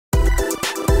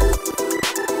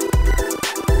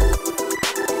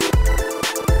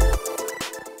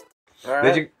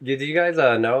right. Did you guys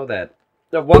know that?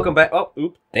 Welcome back. Oh,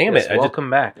 oops. Damn it. Welcome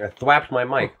back. I thwapped my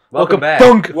mic. Welcome back.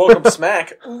 Dunk. Welcome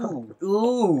smack.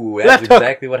 Ooh, that's Left hook.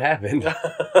 exactly what happened.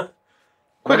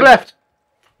 Quick left.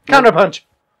 Counter punch.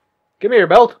 Give me your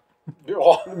belt.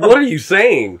 What are you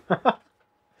saying?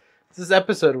 It's this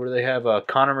episode where they have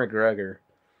Conor McGregor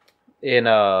in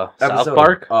South Episode-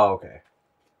 Park, Oh, okay.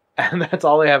 and that's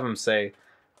all they have him say.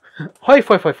 Hoif,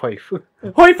 hoif, hoif,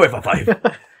 hoif. Hoi, fi, fi,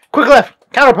 fi. Quick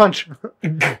left. Counter punch.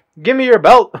 Give me your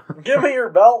belt. Give me your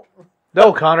belt.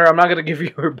 No, Connor, I'm not gonna give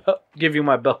you your belt. Give you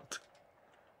my belt.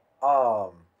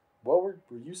 What were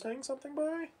you saying something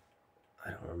by? I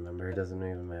don't remember. It doesn't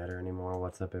even matter anymore.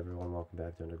 What's up, everyone? Welcome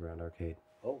back to Underground Arcade.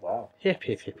 Oh wow. Hip,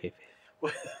 hip, hip, hip.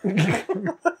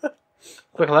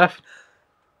 Quick left.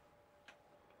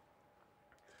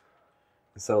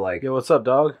 So, like... Yo, what's up,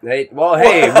 dog? Hey, whoa.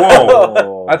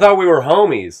 I thought we were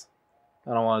homies.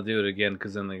 I don't want to do it again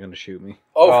because then they're gonna shoot me.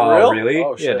 Oh, for real? Really?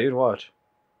 Oh, shit. Yeah, dude, watch.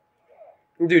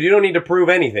 Dude, you don't need to prove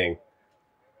anything.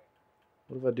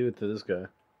 What if I do it to this guy?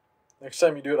 Next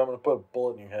time you do it, I'm gonna put a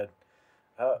bullet in your head.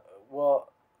 Well,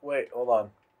 wait, hold on.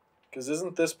 Because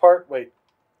isn't this part... Wait,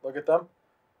 look at them.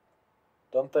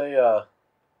 Don't they, Are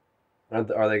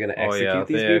they going to execute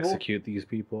these they people? execute these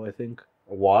people, I think.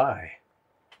 Why?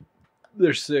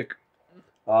 They're sick.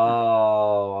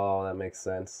 Oh, that makes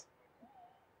sense.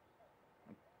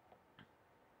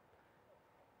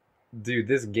 Dude,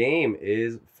 this game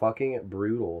is fucking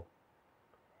brutal.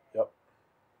 Yep.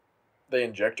 They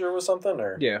inject her with something,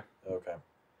 or? Yeah. Okay.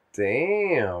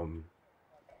 Damn.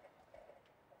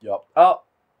 Yep. Oh.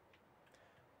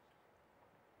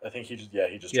 I think he just Yeah,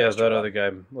 traced her that down. other guy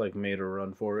like made a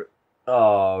run for it.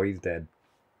 Oh, he's dead.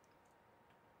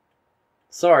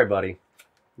 Sorry, buddy.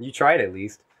 You tried at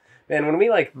least. Man, when we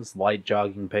like... This light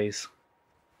jogging pace.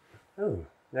 Oh,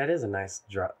 that is a nice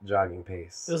jogging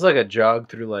pace. It was like a jog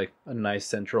through like a nice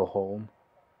central home.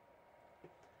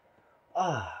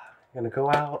 Gonna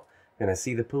go out. Gonna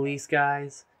see the police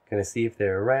guys. Gonna see if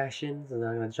there are rations. And then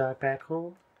I'm gonna jog back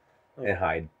home. And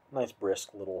hide. Nice brisk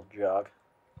little jog.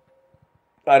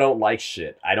 I don't like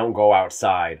shit. I don't go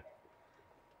outside.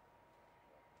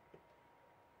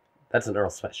 That's an Earl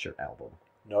Sweatshirt album.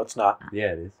 No, it's not.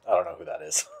 Yeah, it is. I don't know who that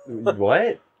is.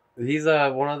 What? He's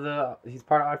he's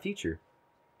part of Odd Future.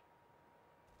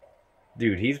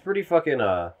 Dude, he's pretty fucking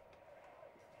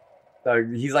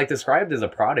he's like described as a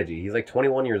prodigy. He's like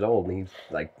 21 years old and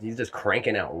he's just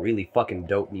cranking out really fucking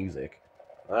dope music.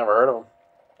 I never heard of him.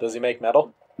 Does he make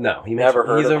metal? No, he Never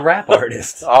heard he's of a him. rap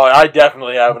artist. Oh, I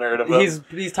definitely haven't heard of him.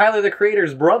 He's Tyler the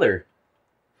Creator's brother.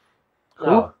 Who?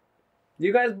 Oh.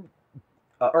 You guys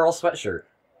Earl Sweatshirt.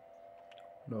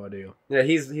 No idea. Yeah,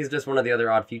 he's just one of the other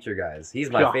Odd Future guys. He's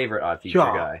my Yeah. favorite Odd Future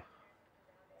Yeah. guy.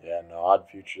 Yeah, no, Odd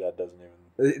Future, that doesn't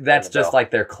even... That's ring a just bell.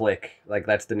 like their clique. Like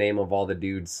that's the name of all the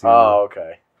dudes who Oh,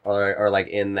 okay. are like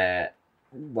in that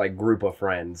like group of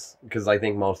friends. Because I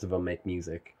think most of them make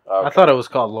music. Okay. I thought it was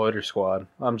called Loiter Squad.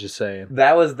 I'm just saying.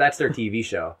 That's their TV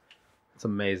show. It's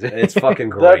amazing. It's fucking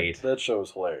great. That show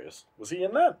was hilarious. Was he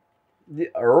in that?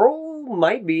 Earl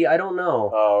might be. I don't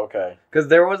know. Oh, okay. Because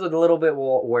there was a little bit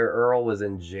where Earl was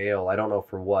in jail. I don't know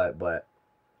for what, but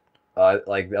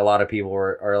like a lot of people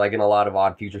or like in a lot of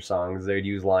Odd Future songs, they'd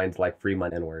use lines like "free my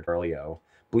N-word," Earlio.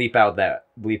 Bleep out the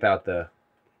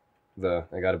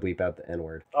I gotta bleep out the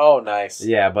N-word. Oh, nice.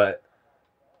 Yeah, but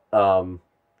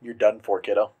You're done for,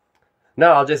 kiddo.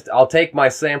 no, I'll take my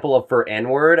sample of for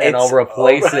N-word and I'll It's-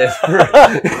 replace it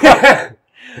for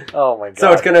Oh, my God.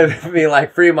 so it's gonna be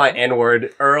like "free my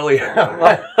N-word" earlier.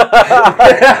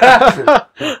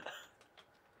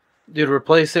 Dude,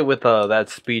 replace it with that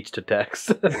speech to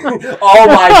text. Oh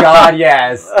my god,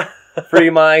 yes. Free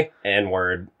my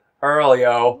N-word.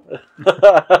 Earlio.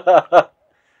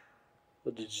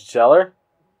 Did you tell her?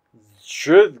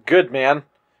 Sure, good, man. I'm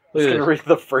Look just at going to read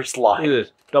the first Look at line.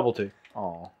 this. Double T.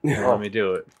 Oh, let me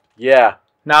do it. Yeah.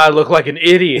 Now I look like an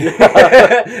idiot.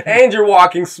 And you're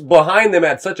walking behind them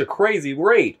at such a crazy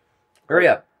rate. Hurry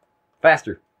up.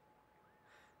 Faster.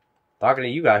 Talking to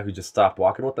you guy who just stopped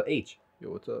walking with the H. Yo,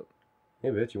 what's up? Hey,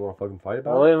 bitch, you want to fucking fight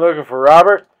about Only it? looking for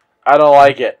Robert? I don't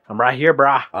like it. I'm right here,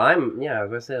 brah. I was going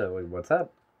to say, what's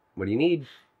up? What do you need?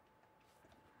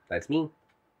 That's me.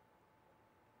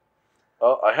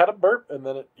 Oh, I had a burp, and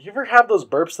then you ever have those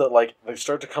burps that, like, they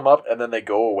start to come up, and then they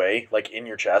go away, like, in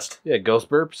your chest? Yeah, ghost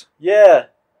burps. Yeah.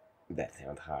 That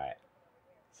sounds hot.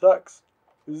 Sucks.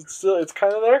 Is it still, it's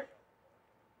kind of there?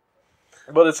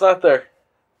 But it's not there.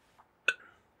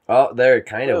 Oh, there it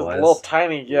kind It of was was. a little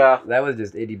tiny, yeah. That was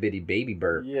just itty bitty baby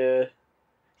burp. Yeah.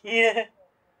 Yeah.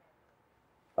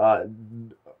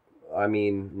 I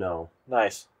mean, no.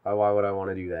 Nice. Why would I want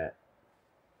to do that?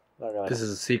 Not gonna... This is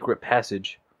a secret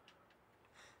passage.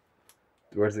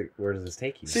 Where does this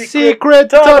take you? Secret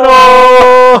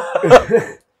tunnel!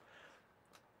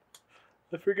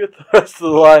 I forget the rest of the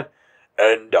line.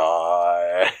 And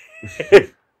I.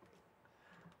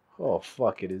 Oh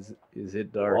fuck! Is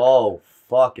it dark? Oh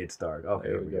fuck! It's dark. Okay,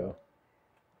 There here we we go. go.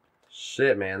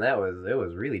 Shit, man, it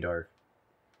was really dark.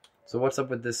 So what's up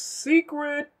with this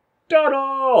secret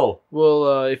tunnel?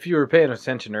 Well, if you were paying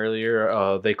attention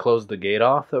earlier, they closed the gate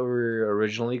off that we were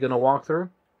originally gonna walk through.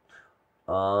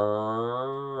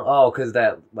 Because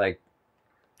that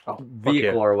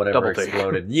vehicle or whatever Double take.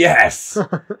 exploded. Yes.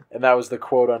 And that was the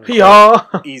quote unquote Yeah.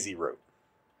 easy route.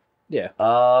 Yeah.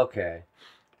 Okay.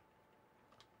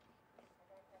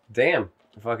 Damn.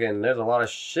 Fucking, there's a lot of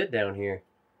shit down here.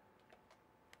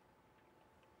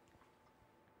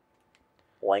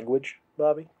 Language,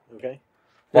 Bobby. Okay.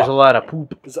 There's a lot of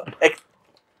poop.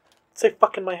 Say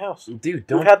fucking my house. Dude,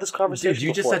 don't. We've had this conversation. Dude, you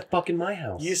just before. said fucking my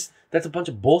house. You That's a bunch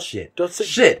of bullshit. Don't say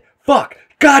shit. Fuck.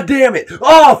 God damn it.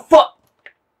 Oh, fuck.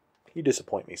 You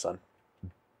disappoint me, son.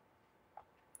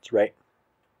 That's right.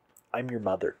 I'm your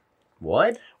mother.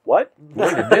 What? What?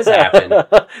 When did this happen?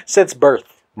 Since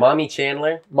birth. Mommy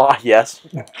Chandler? Yes.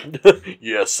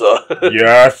 Yes, son.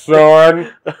 Yes,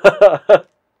 son.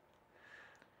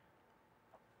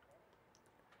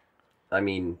 I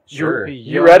mean, sure.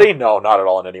 You ready? No, not at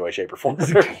all in any way, shape, or form.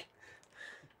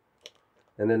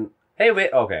 And then, hey,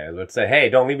 wait. Okay, I was about to say, hey,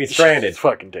 don't leave me stranded.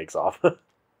 Fucking takes off.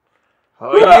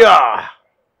 Oh yeah.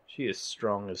 She is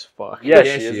strong as fuck. Yeah,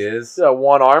 Yeah, she she is. A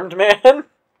one-armed man.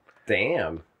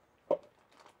 Damn.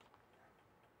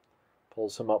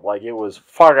 Pulls him up like it was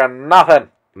fucking nothing.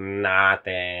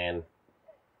 Nothing.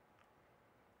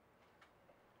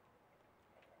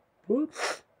 Whoop.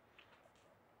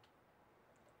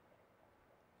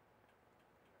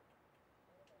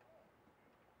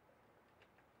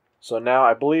 So now,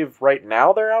 I believe right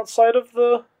now they're outside of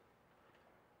the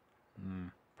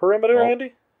perimeter, Oh.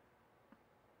 Andy?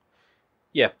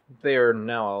 Yeah, they are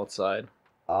now outside.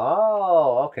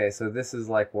 Oh, okay. So this is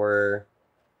like where,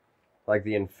 like,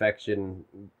 the infection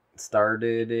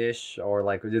started-ish, or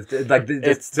like just like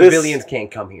It's civilians can't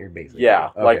come here, basically. Yeah,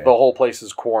 like Okay. the whole place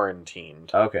is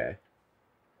quarantined. Okay.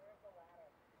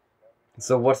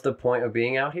 So what's the point of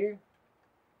being out here?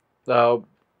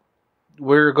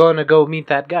 We're going to go meet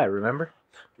that guy, remember?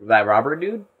 That Robert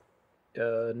dude?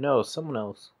 No, someone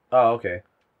else. Oh, okay.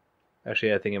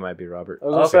 Actually, I think it might be Robert. I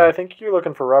was gonna say, I think you're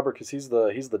looking for Robert because he's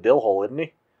the dill hole, isn't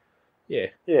he? Yeah.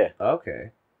 Yeah.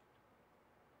 Okay.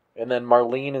 And then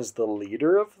Marlene is the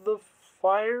leader of the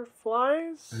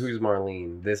Fireflies? Who's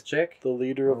Marlene? This chick? The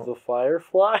leader of the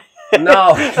Firefly?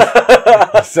 No!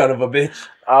 Son of a bitch.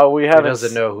 We He haven't...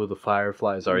 doesn't know who the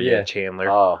Fireflies are Yeah. yet, Chandler.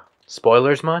 Oh,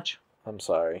 Spoilers much? I'm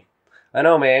sorry. I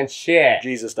know, man. Shit.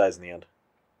 Jesus dies in the end.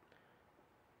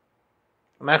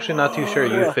 I'm actually not too sure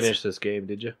you What? finished this game,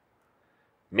 did you?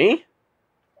 Me?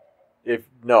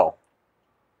 No.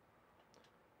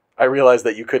 I realized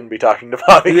that you couldn't be talking to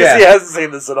Bobby because Yeah. he hasn't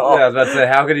seen this at all. Yeah, I was about to say,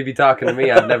 how could he be talking to me?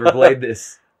 I've never played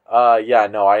this. Yeah,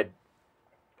 no,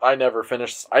 I never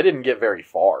finished. I didn't get very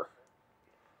far.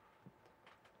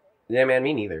 Yeah, man,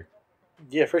 me neither.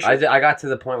 Yeah, for sure. I got to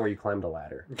the point where you climbed a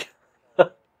ladder.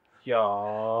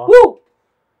 Yeah. Woo!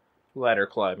 Ladder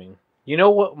climbing. You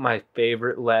know what my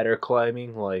favorite ladder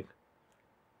climbing, like,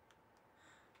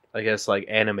 I guess, like,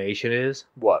 animation is?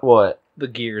 What? What? The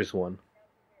Gears one.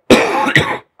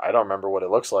 I don't remember what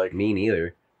it looks like. Me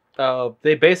neither.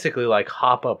 They basically, like,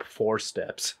 hop up 4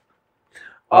 steps.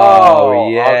 Oh,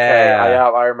 yeah. Okay.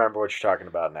 I remember what you're talking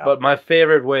about now. But my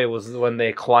favorite way was when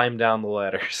they climbed down the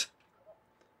ladders.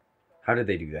 How did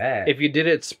they do that? If you did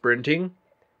it sprinting,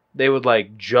 they would,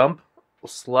 like, jump,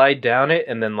 slide down it,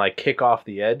 and then, like, kick off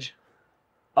the edge.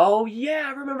 Oh, yeah,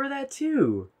 I remember that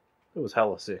too. It was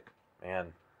hella sick.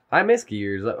 Man, I miss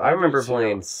Gears. I I do remember too.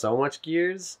 playing so much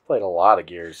Gears. played a lot of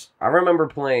Gears. I remember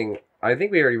playing, I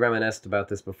think we already reminisced about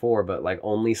this before, but like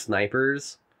only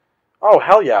snipers. Oh,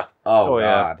 hell yeah. Oh, Oh, yeah.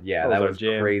 God. Yeah, That that was was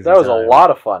our jam. crazy. That was a time.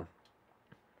 lot of fun.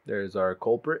 There's our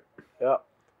culprit. Yeah.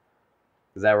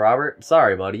 Is that Robert?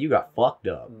 Sorry, buddy. You got fucked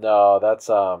up. No, that's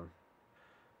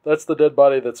the dead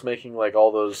body that's making like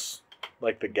all those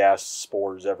like the gas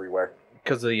spores everywhere.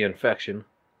 Because of the infection.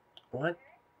 What?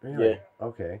 Really? Yeah.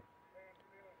 Okay.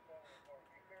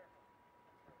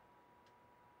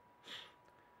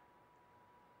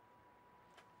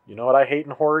 You know what I hate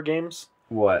in horror games?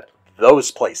 What?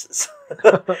 Those places.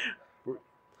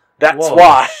 That's Whoa,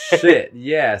 why. Shit.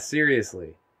 Yeah,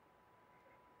 seriously.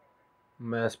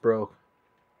 Mass broke.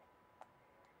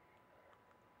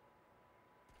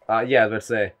 Yeah, I was about to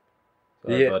say.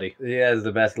 Sorry, Yeah, buddy. he has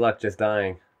the best luck just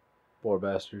dying. Poor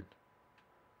bastard.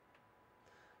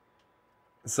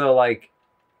 So like,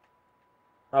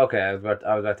 okay, I was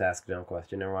about to ask a dumb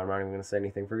question. Never mind. I'm not even gonna say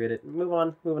anything. Forget it. Moving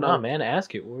on. Nah, man,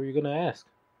 ask it. What were you gonna ask?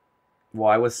 Well,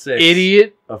 I was 6.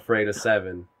 Idiot. Afraid of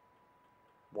 7.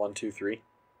 1, 2, 3.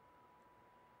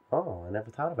 Oh, I never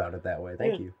thought about it that way.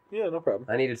 Thank you. Yeah, no problem.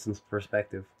 I needed some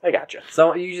perspective. I gotcha.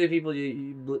 So usually people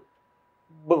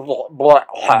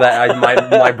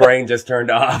my brain just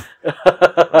turned off.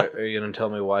 Are you gonna tell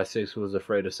me why 6 was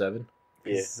afraid of 7?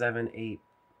 Yeah. 7, 8.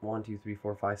 1, 2, 3,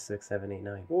 4, 5, 6, 7, 8,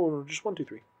 9. Oh, just 1, 2,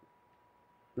 3.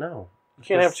 No. You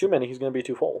can't have too many. He's going to be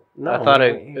too full. No. I thought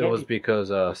it was because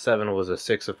 7 was a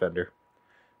 6 offender.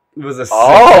 It was a 6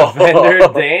 Oh!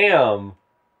 offender. Damn.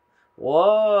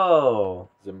 Whoa.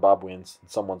 Zimbabweans.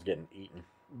 Someone's getting eaten.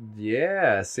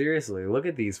 Yeah, seriously. Look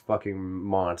at these fucking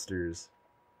monsters.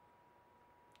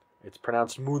 It's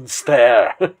pronounced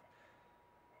Moonster.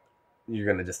 You're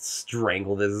gonna just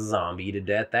strangle this zombie to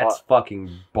death? That's fucking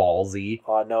ballsy.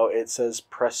 No, it says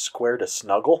press square to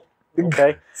snuggle.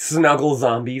 Okay? Snuggle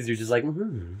zombies. You're just like,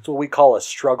 That's what we call a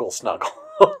struggle snuggle.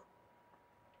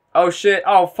 Oh shit.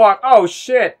 Oh fuck. Oh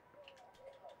shit.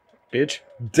 Bitch.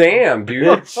 Damn,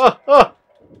 dude. Bitch.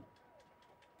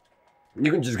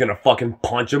 You're just gonna fucking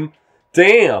punch him?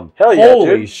 Damn. Hell yeah,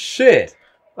 Holy dude. shit.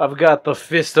 I've got the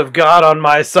fist of God on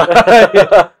my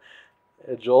side.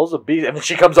 Joel's a beast. And then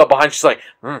she comes up behind. She's like,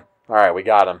 all right, we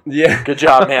got him. Yeah. Good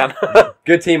job, man.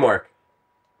 Good teamwork.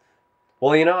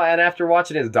 Well, you know, and after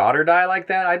watching his daughter die like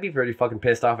that, I'd be pretty fucking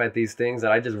pissed off at these things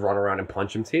that I'd just run around and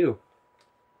punch him too.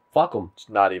 Fuck him. Just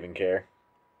not even care.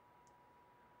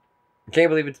 I can't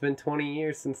believe it's been 20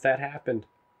 years since that happened.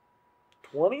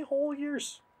 20 whole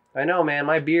years? I know, man.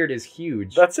 My beard is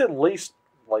huge. That's at least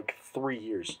like 3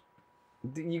 years.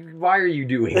 Why are you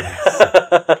doing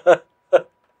this?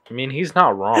 I mean, he's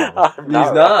not wrong. I'm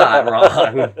He's not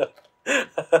wrong.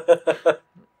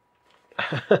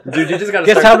 Dude, you just gotta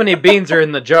Guess start... how many beans are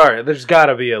in the jar? There's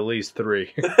gotta be at least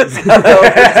 3. It's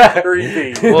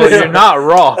creepy. Well, you're not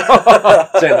wrong.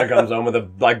 Chandler comes home with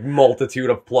a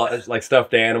multitude of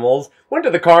stuffed animals. Went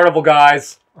to the carnival,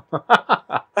 guys.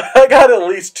 I got at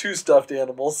least 2 stuffed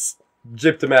animals.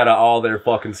 Gypped them out of all their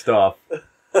fucking stuff.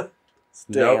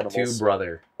 Nope, Animals. 2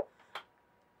 brother.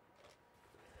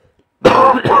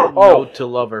 Note to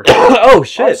lover. Oh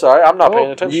shit! I'm sorry, I'm not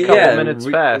paying attention. Couple minutes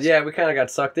fast. Yeah, we kind of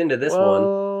got sucked into this one.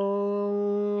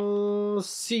 Well,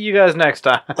 see you guys next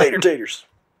time. Later, taters.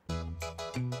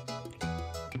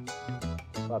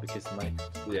 Bobby kiss the mic.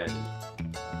 Yeah.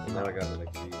 Now I got to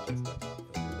like read this stuff.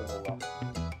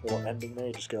 Little ending there,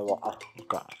 you just get a little.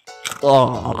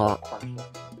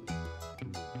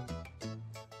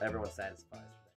 Everyone's satisfied.